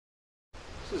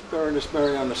This is Baroness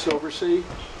Marianna SIlversea.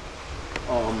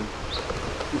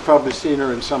 You've probably seen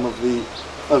her in some of the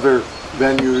other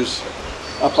venues.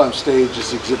 Up on stage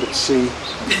is Exhibit C.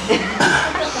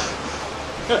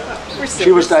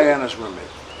 She was Diana's roommate.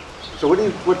 So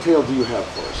what tale do you have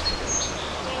for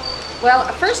us? Well,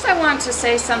 first I want to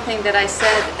say something that I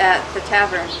said at the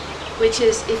tavern, which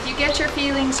is if you get your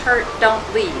feelings hurt,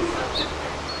 don't leave.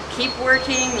 Keep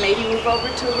working, maybe move over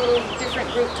to a little different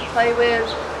group to play with,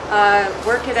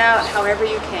 work it out however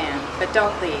you can, but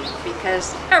don't leave,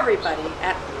 because everybody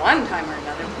at one time or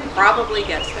another probably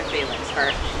gets their feelings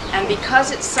hurt. And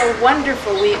because it's so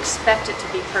wonderful, we expect it to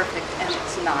be perfect, and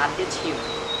it's not, it's human.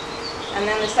 And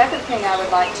then the second thing I would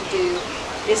like to do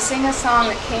is sing a song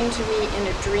that came to me in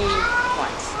a dream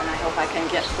once, and I hope I can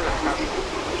get through it properly.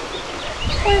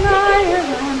 When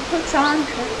Ireland puts on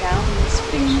her gown, the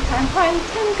springtime white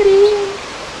and green,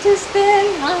 'tis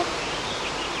then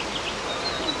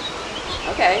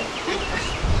okay,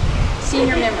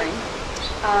 senior memory.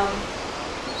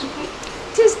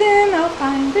 'Tis then I'll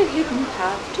find the hidden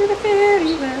path to the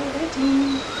fairy well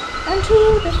redeemed, and to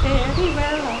the fairy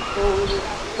well I'll go with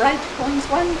bright coins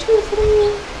 1, 2,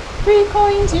 3. 3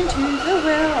 coins into the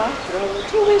well I'll throw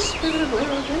to whisper the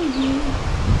world and me.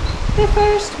 The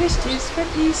first wish is for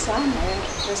peace on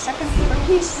earth, the second for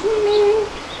peace in me.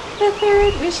 The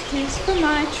third wish is for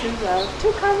my true love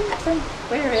to come from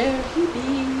wherever he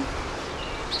be.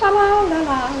 La la la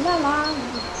la la la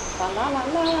la la la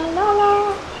la la la.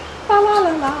 La la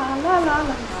la la la la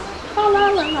la la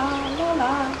la la la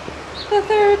la. The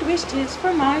third wish is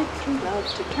for my true love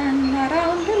to turn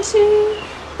around and see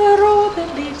the road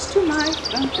that leads to my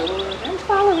front door and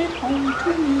follow it home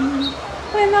to me.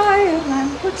 When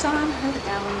Ireland puts on her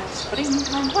gown of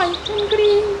springtime white and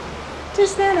green,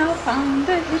 'tis then I'll find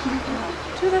the hidden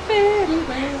path to the fairy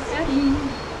well at e'en.